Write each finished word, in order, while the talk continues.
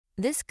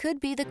This could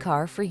be the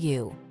car for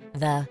you.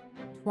 The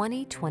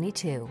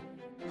 2022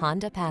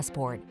 Honda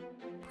Passport.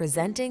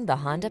 Presenting the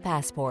Honda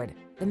Passport,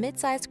 the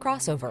midsize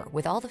crossover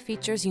with all the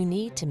features you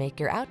need to make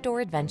your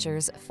outdoor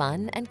adventures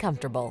fun and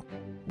comfortable.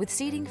 With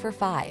seating for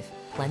 5,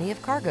 plenty of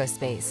cargo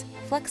space,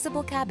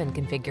 flexible cabin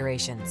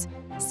configurations,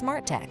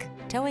 smart tech,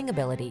 towing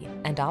ability,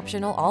 and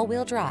optional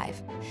all-wheel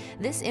drive,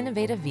 this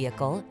innovative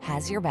vehicle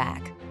has your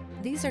back.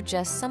 These are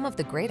just some of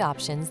the great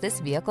options this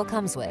vehicle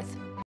comes with: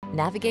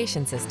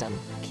 navigation system,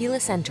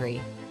 keyless entry,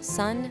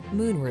 sun,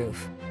 moonroof,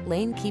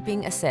 lane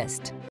keeping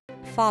assist,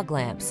 fog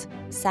lamps,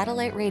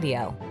 satellite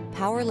radio,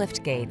 power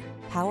liftgate,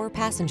 power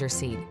passenger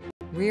seat,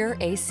 rear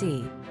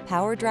AC,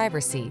 power driver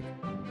seat.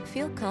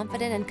 Feel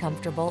confident and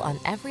comfortable on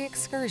every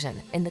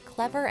excursion in the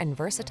clever and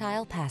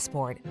versatile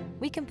Passport.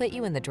 We can put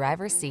you in the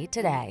driver's seat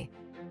today.